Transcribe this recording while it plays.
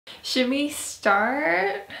Should we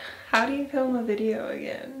start? How do you film a video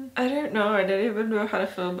again? I don't know, I don't even know how to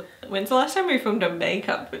film. When's the last time we filmed a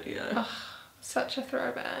makeup video? Oh, such a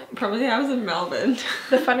throwback. Probably I was in Melbourne.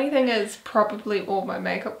 The funny thing is probably all my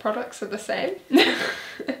makeup products are the same.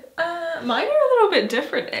 Mine are a little bit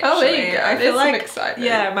different actually. Oh, there you go. I feel like excitement.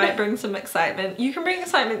 Yeah, I might bring some excitement. You can bring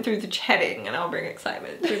excitement through the chatting and I'll bring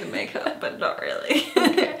excitement through the makeup, but not really.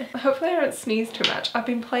 Okay. Hopefully I don't sneeze too much. I've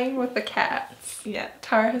been playing with the cats. Yeah.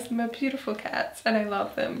 Tara has my beautiful cats and I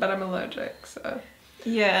love them, but I'm allergic, so.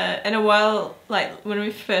 Yeah, in a while, like when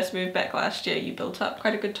we first moved back last year, you built up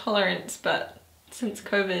quite a good tolerance, but since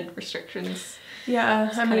COVID restrictions, yeah,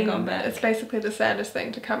 I mean, gone back. It's basically the saddest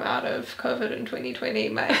thing to come out of COVID in 2020.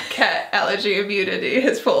 My cat allergy immunity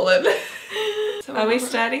has fallen. So are we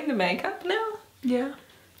starting the makeup now? Yeah.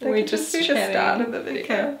 We just do the start of the video.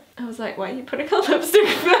 Okay. I was like, why are you putting a lipstick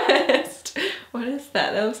first? What is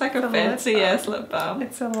that? That looks like a fancy ass lip balm.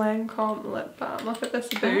 It's a Lancome lip balm. Look at this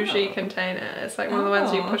bougie container. It's like one of the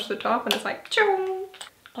ones you push the top and it's like chong.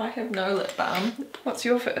 I have no lip balm. What's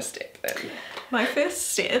your first step then? My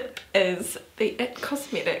first step is the It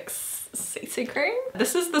Cosmetics CC cream.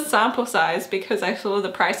 This is the sample size because I saw the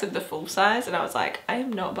price of the full size and I was like, I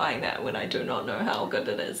am not buying that when I do not know how good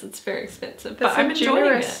it is. It's very expensive, but I'm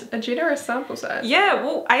enjoying it. A generous sample size. Yeah,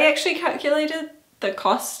 well, I actually calculated the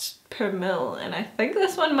cost per mil and I think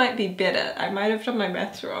this one might be better. I might have done my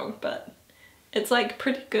maths wrong, but it's like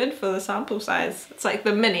pretty good for the sample size. It's like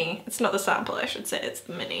the mini. It's not the sample, I should say, it's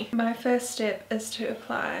the mini. My first step is to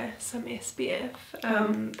apply some SPF.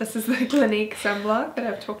 This is the Clinique sunblock that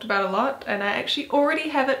I've talked about a lot and I actually already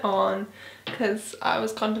have it on because I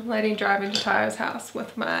was contemplating driving to Tyra's house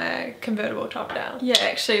with my convertible top down. Yeah,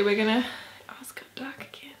 actually we're gonna... Oh, it's got dark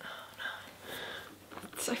again.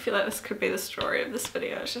 I feel like this could be the story of this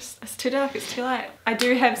video. It's too dark, it's too light. I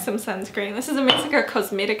do have some sunscreen. This is a Mexico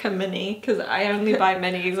Cosmetica mini because I only buy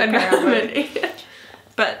minis apparently.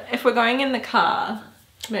 But if we're going in the car,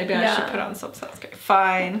 maybe I should put on some sunscreen.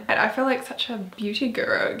 Fine. And I feel like such a beauty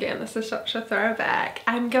guru again. This is such a throwback.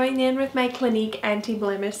 I'm going in with my Clinique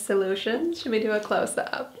anti-blemish solution. Should we do a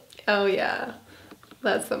close-up? Oh yeah.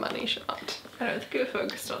 That's the money shot. I don't think we're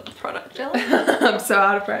focused on the product, I'm so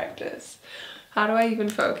out of practice. How do I even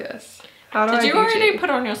focus? How do Did you already put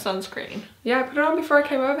on your sunscreen? Yeah, I put it on before I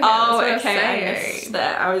came over here. Oh, okay. I missed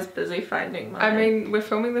that. I was busy finding mine. I mean, we're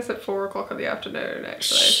filming this at 4 o'clock in the afternoon,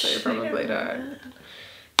 actually, so you probably don't.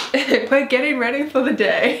 We're getting ready for the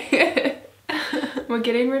day. We're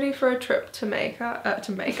getting ready for a trip to Kmart.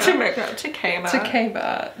 To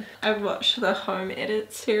Kmart. I've watched the Home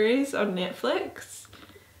Edit series on Netflix.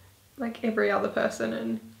 Like every other person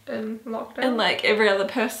in lockdown. And like every other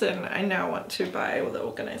person, I now want to buy all the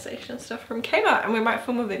organisation stuff from Kmart and we might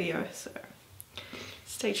film a video, so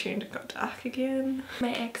stay tuned. It got dark again.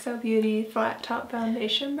 My XO Beauty flat top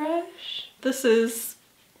foundation brush. This is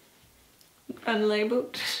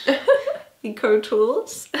unlabeled Eco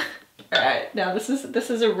Tools. Alright, now this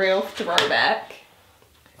is a real throwback.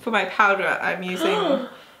 For my powder, I'm using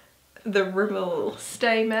the Rimmel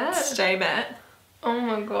Stay Matte. Oh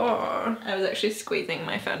my god. I was actually squeezing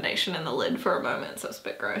my foundation in the lid for a moment, so it's a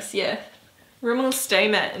bit gross. Yeah. Rimmel Stay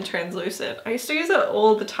Matte and Translucent. I used to use it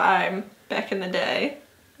all the time back in the day.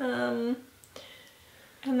 And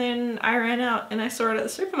then I ran out and I saw it at the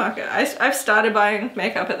supermarket. I've started buying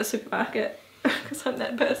makeup at the supermarket because I'm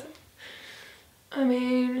that person. I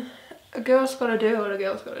mean, a girl's gotta do what a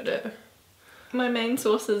girl's gotta do. My main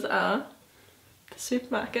sources are the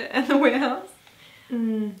supermarket and the warehouse.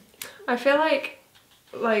 I feel like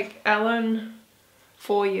Ellen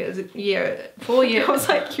 4 years I was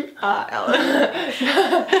like, you are Ellen.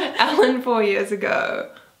 Ellen 4 years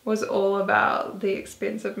ago was all about the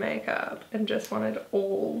expensive makeup and just wanted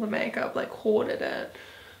all the makeup, like hoarded it.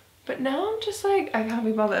 But now I'm just like, I can't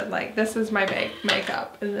be bothered. Like, this is my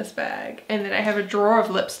makeup in this bag, and then I have a drawer of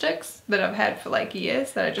lipsticks that I've had for like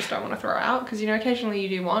years that I just don't want to throw out because, you know, occasionally you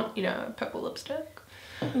do want, you know, a purple lipstick.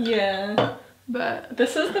 Yeah. But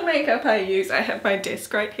this is the makeup I use. I have my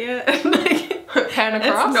desk right here. Like, pan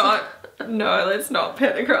across? It's not, no, it's not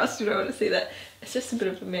pan across. You don't want to see that. It's just a bit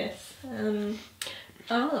of a mess.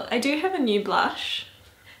 Oh, I do have a new blush.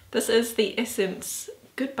 This is the Essence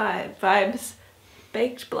Goodbye Vibes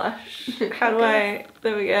Baked Blush. How do I,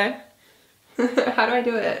 there we go. How do I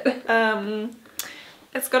do it?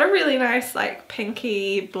 It's got a really nice like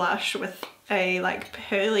pinky blush with a like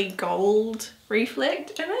pearly gold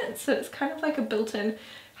reflect in it, so it's kind of like a built-in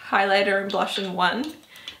highlighter and blush in one,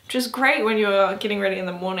 which is great when you're getting ready in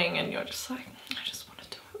the morning and you're just like, I just want to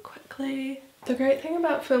do it quickly. The great thing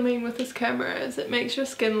about filming with this camera is it makes your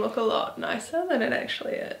skin look a lot nicer than it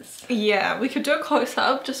actually is. Yeah, we could do a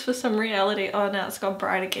close-up just for some reality. Oh, now it's gone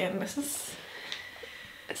bright again. It's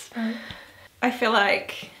fine. I feel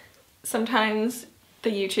like sometimes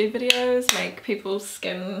the YouTube videos make people's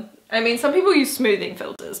skin... I mean, some people use smoothing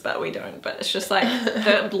filters, but we don't. But it's just like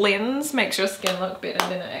the lens makes your skin look better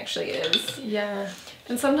than it actually is. Yeah.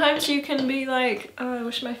 And sometimes you can be like, oh, I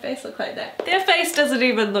wish my face looked like that. Their face doesn't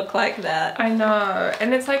even look like that. I know.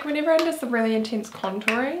 And it's like when everyone does the really intense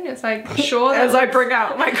contouring, it's like, sure. As I bring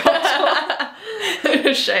out my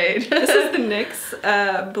contour. Shade. This is the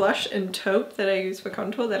NYX blush in taupe that I use for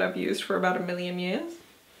contour that I've used for about 1,000,000 years.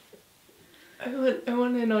 I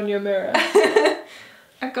want in on your mirror.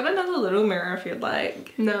 I've got another little mirror if you'd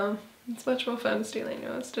like. No, it's much more fun stealing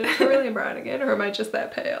yours. Did it go really bright again, or am I just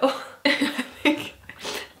that pale? I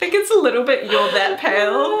think it's a little bit you're that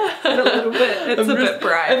pale, and a little bit it's a bit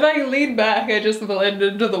bright. If I lean back, I just blend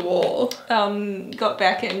into the wall. Got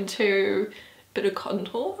back into a bit of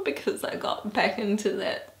contour because I got back into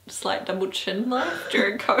that slight double chin life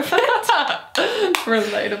during COVID.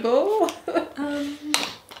 Relatable.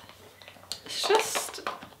 It's just,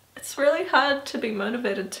 it's really hard to be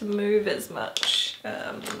motivated to move as much.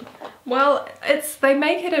 Well, they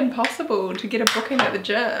make it impossible to get a booking at the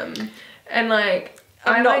gym, and like.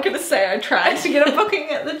 I'm not gonna say I tried to get a booking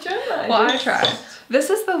at the gym. I tried. This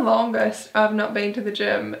is the longest I've not been to the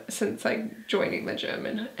gym since like joining the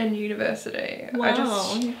gym in university.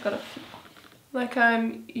 Wow, you've got a... Like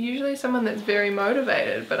I'm usually someone that's very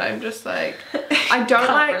motivated, but I'm just like I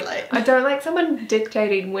don't like someone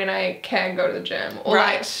dictating when I can go to the gym. Or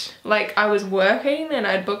right. Like I was working and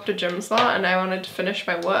I'd booked a gym slot and I wanted to finish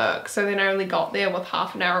my work, so then I only got there with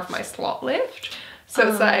half an hour of my slot left. So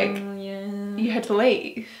it's like, yeah. You had to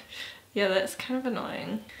leave. Yeah, that's kind of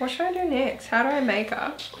annoying. What should I do next? How do I make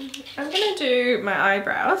up? I'm gonna do my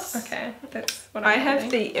eyebrows. Okay, that's what I have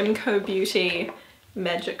the Imco Beauty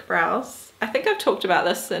Magic Brows. I think I've talked about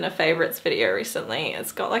this in a favorites video recently.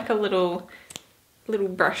 It's got like a little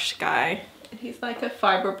brush guy. He's like a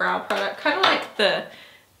fiber brow product, kind of like the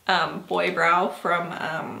boy brow from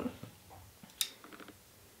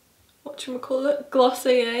whatchamacallit,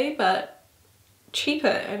 Glossier, but cheaper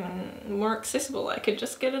and more accessible. I could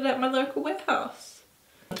just get it at my local warehouse.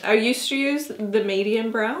 I used to use the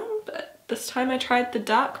medium brown, but this time I tried the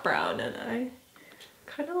dark brown and I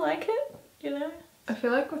kind of like it, you know? I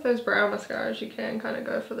feel like with those brow mascaras you can kind of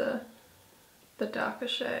go for the darker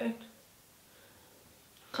shade.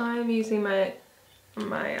 I'm using my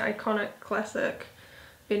iconic classic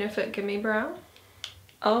Benefit Gimme Brow.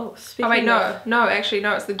 Oh, speaking wait, no, actually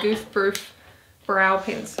no, it's the Goof Proof brow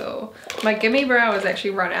pencil. My Gimme Brow is actually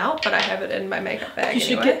run out, but I have it in my makeup bag. You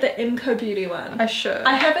should get the Imco Beauty one. I should.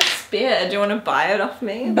 I have a spare. Do you want to buy it off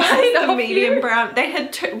me? Buy it the off medium you? brown. They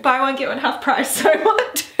had buy one get one half price, so I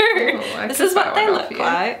want two. Oh, this is what they look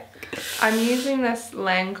like. I'm using this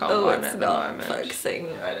Lancome one at the moment.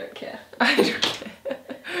 Focusing. I don't care. I don't care.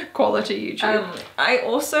 Quality YouTube. I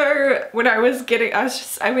also, when I went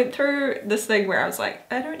through this thing where I was like,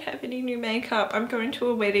 I don't have any new makeup. I'm going to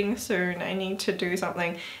a wedding soon. I need to do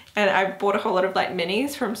something. And I bought a whole lot of like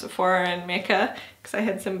minis from Sephora and Mecca because I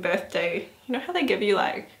had some birthday, you know how they give you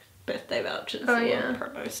like birthday vouchers or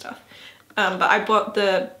promo stuff. But I bought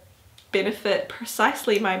the Benefit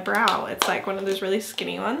Precisely My Brow. It's like one of those really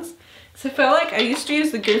skinny ones. So I felt like I used to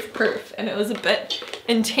use the Goof Proof and it was a bit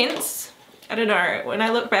intense. I don't know, when I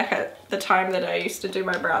look back at the time that I used to do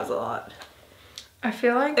my brows a lot, I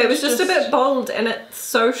feel like it was just a bit bold, and it's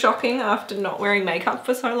so shocking after not wearing makeup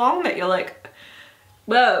for so long that you're like,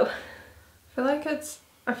 whoa.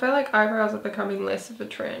 I feel like eyebrows are becoming less of a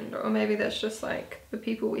trend, or maybe that's just like the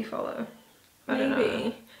people we follow. I don't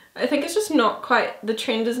know. I think it's just not quite, the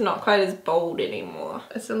trend is not quite as bold anymore.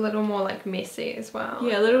 It's a little more like messy as well.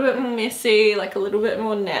 Yeah, a little bit more messy, like a little bit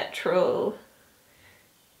more natural.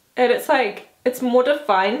 And it's like, it's more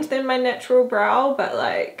defined than my natural brow, but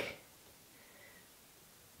like,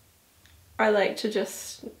 I like to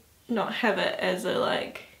just not have it as a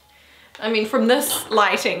like, I mean from this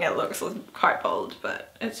lighting it looks quite bold,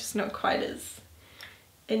 but it's just not quite as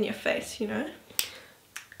in your face, you know?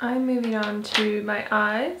 I'm moving on to my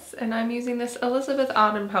eyes, and I'm using this Elizabeth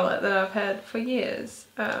Arden palette that I've had for years.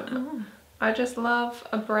 I just love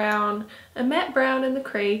a matte brown in the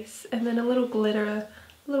crease, and then a little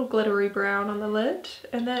glittery brown on the lid,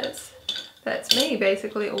 and that's me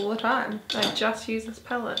basically all the time. I just use this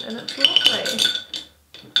palette and it's lovely.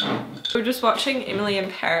 We're just watching Emily in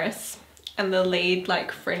Paris, and the lead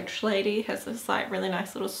like French lady has this like really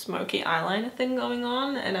nice little smoky eyeliner thing going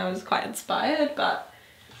on, and I was quite inspired, but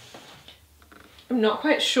I'm not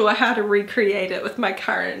quite sure how to recreate it with my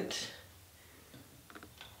current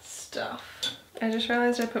stuff. I just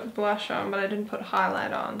realized I put blush on, but I didn't put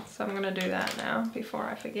highlight on, so I'm gonna do that now before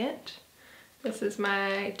I forget. This is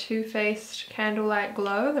my Too Faced Candlelight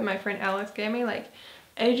Glow that my friend Alex gave me like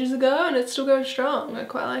ages ago, and it's still going strong. I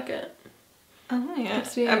quite like it. Oh yeah.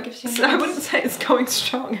 Gives you so I wouldn't say it's going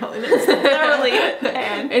strong, Helen. It's thoroughly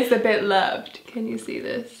tan. It's a bit loved. Can you see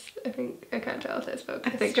this? I can't tell if it's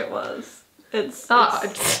focused. I think it was. It's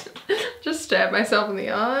just stabbed myself in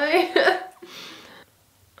the eye.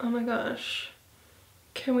 Oh my gosh.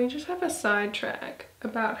 Can we just have a sidetrack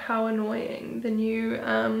about how annoying the new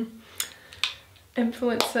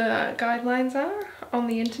influencer guidelines are on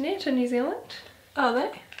the internet in New Zealand? Are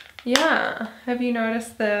they? Yeah. Have you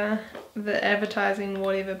noticed the advertising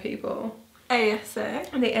whatever people? ASA.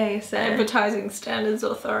 The ASA. Advertising Standards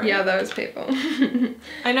Authority. Yeah, those people.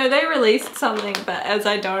 I know they released something, but as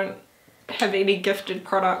I don't have any gifted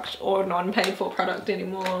product or non-paid for product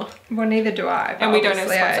anymore. Well, neither do I. And we don't have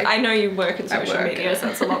sponsors. I know you work in social media, so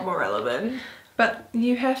that's a lot more relevant. But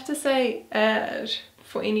you have to say ad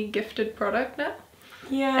for any gifted product now.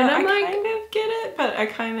 Yeah, and I'm I kind of get it, but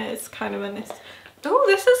it's kind of a... Oh,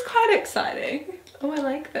 this is quite exciting. Oh, I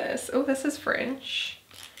like this. Oh, this is French.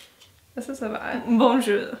 This is a vibe.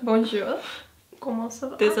 Bonjour. Bonjour. Comment ça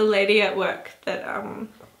va? There's a lady at work that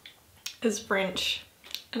is French.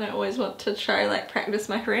 And I always want to try like practice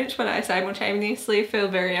my French, but I simultaneously feel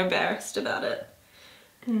very embarrassed about it.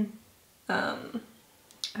 And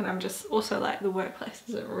I'm just also like the workplace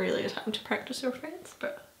isn't really a time to practice your French,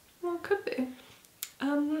 but well, it could be.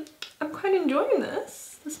 I'm quite enjoying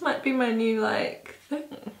this. This might be my new like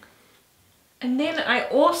thing. And then I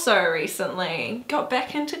also recently got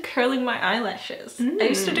back into curling my eyelashes. I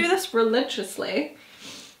used to do this religiously.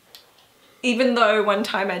 Even though one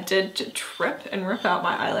time I did trip and rip out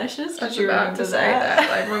my eyelashes. I was about to say that.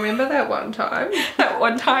 Like, remember that one time? That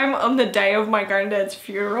one time on the day of my granddad's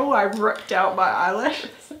funeral, I ripped out my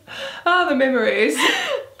eyelashes. Oh, the memories.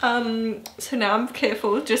 So now I'm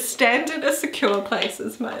careful. Just stand in a secure place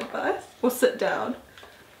is my advice. Or sit down.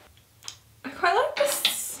 I quite like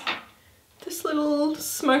this little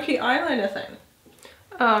smoky eyeliner thing.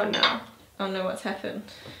 Oh no. Oh no, what's happened?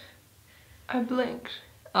 I blinked.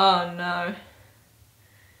 Oh no.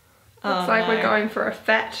 Looks like we're going for a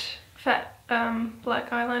fat black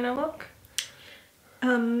eyeliner look.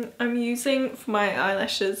 I'm using for my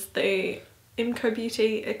eyelashes the Imco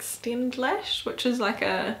Beauty Extend Lash, which is like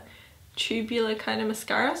a tubular kind of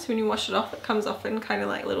mascara, so when you wash it off it comes off in kind of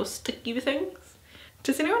like little sticky things.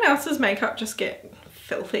 Does anyone else's makeup just get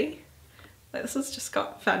filthy? Like this has just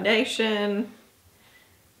got foundation,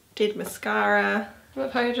 dead mascara.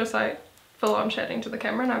 Look how you're just like full on chatting to the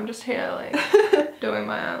camera and I'm just here like doing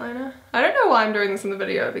my eyeliner. I don't know why I'm doing this in the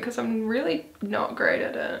video because I'm really not great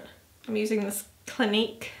at it. I'm using this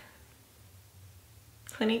Clinique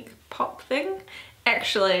pop thing.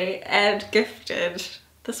 Actually, gifted.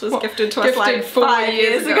 This was gifted to us like 5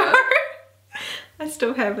 years ago. I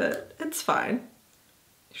still have it. It's fine.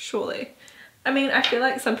 Surely. I mean, I feel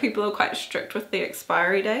like some people are quite strict with the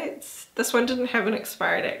expiry dates. This one didn't have an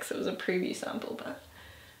expiry date because it was a preview sample, but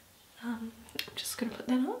I'm just gonna put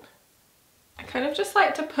that on. I kind of just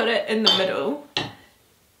like to put it in the middle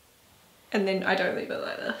and then I don't leave it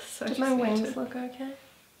like this. So Does my wings look okay?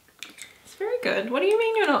 It's very good. What do you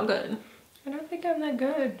mean you're not good? I don't think I'm that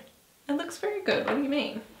good. It looks very good. What do you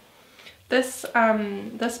mean? This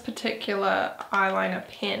this particular eyeliner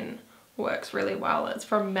pen works really well. It's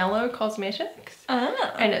from Mellow Cosmetics.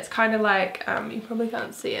 Ah. And it's kind of like, you probably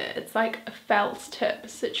can't see it, it's like a felt tip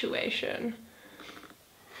situation.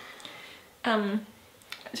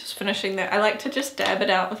 Just finishing that. I like to just dab it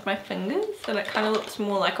out with my fingers and it kind of looks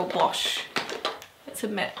more like a wash. It's a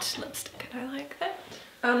matte lipstick and I like that.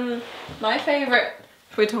 My favourite,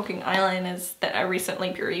 if we're talking eyeliners, that I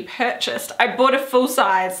recently repurchased. I bought a full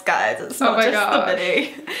size, guys. It's not just the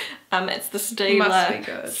mini. It's the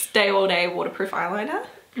Stay All Day Waterproof Eyeliner.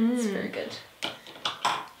 It's very good.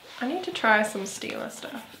 I need to try some Stila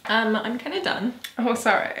stuff. I'm kind of done. Oh,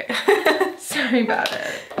 sorry. Sorry about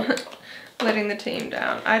it. Letting the team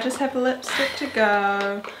down. I just have lipstick to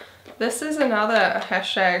go. This is another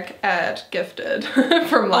hashtag ad gifted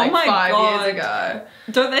from like 5 years ago.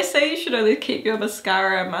 Don't they say you should only keep your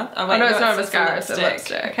mascara a month? Oh, no, it's not a mascara, it's a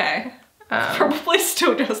lipstick. Okay. It's probably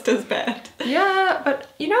still just as bad. Yeah, but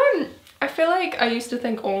you know, I feel like I used to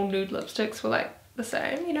think all nude lipsticks were like the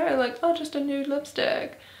same, you know, like, oh, just a nude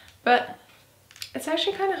lipstick. But it's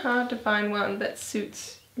actually kind of hard to find one that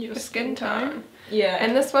suits Your skin tone. Yeah.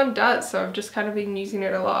 And this one does, so I've just kind of been using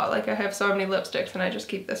it a lot. Like I have so many lipsticks and I just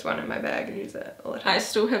keep this one in my bag and use it all the time. I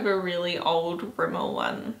still have a really old Rimmel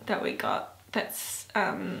one that we got. That's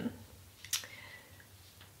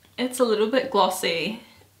it's a little bit glossy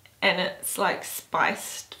and it's like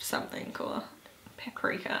spiced something or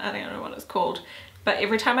paprika. I don't know what it's called. But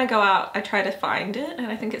every time I go out, I try to find it and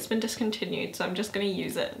I think it's been discontinued. So I'm just going to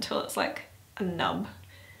use it until it's like a nub.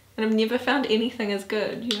 And I've never found anything as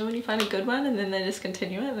good. You know when you find a good one and then they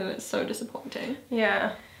discontinue it and it's so disappointing.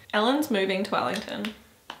 Yeah. Ellen's moving to Wellington.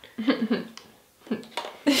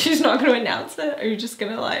 She's not going to announce it? Or are you just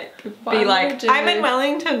going to like be like, I'm in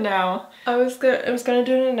Wellington now? I was gonna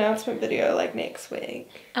do an announcement video like next week.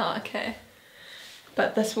 Oh, okay.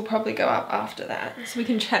 But this will probably go up after that. So we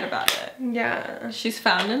can chat about it. Yeah. She's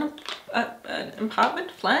found an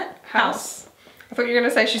apartment, flat, house. I thought you were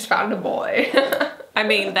gonna say she's found a boy. I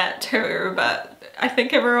mean that too, but I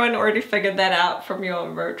think everyone already figured that out from your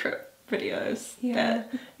road trip videos. Yeah.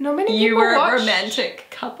 That Not many people you were watched. a romantic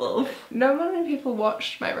couple. Not many people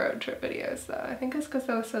watched my road trip videos though. I think it's because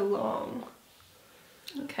they were so long.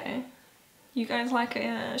 Okay. You guys like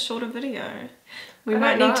a shorter video. We I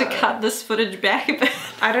might don't need to know. cut this footage back a bit.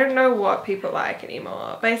 I don't know what people like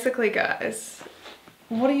anymore. Basically, guys,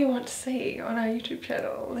 what do you want to see on our YouTube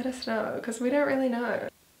channel? Let us know, because we don't really know.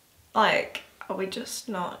 Like, are we just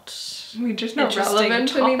not We're just not interesting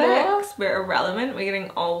relevant anymore. topics? We're irrelevant. We're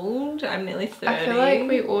getting old. I'm nearly 30. I feel like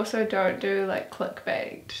we also don't do like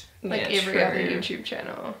clickbait, like Yeah, every other true. YouTube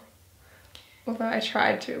channel. Although I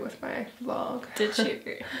tried to with my vlog. Did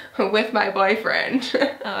you? With my boyfriend.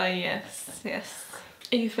 Oh, yes, yes.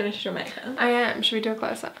 Are you finished your makeup? I am. Should we do a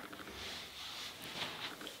close up?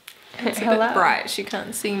 It's a bit bright. She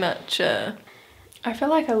can't see much. I feel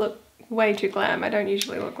like I look way too glam. I don't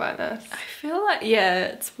usually look like this. I feel like, yeah,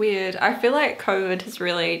 it's weird. I feel like COVID has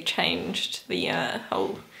really changed the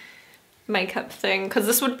whole makeup thing, because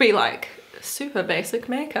this would be like super basic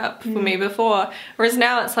makeup for me before, whereas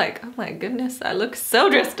now it's like, oh my goodness, I look so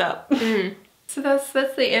dressed up. So that's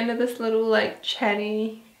the end of this little like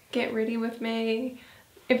chatty get ready with me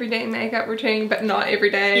everyday makeup routine, but not every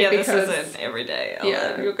day. Yeah, because this isn't every day.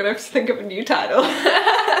 Yeah. You're gonna have to think of a new title.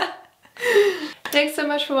 Thanks so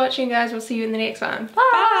much for watching, guys. We'll see you in the next one.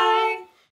 Bye.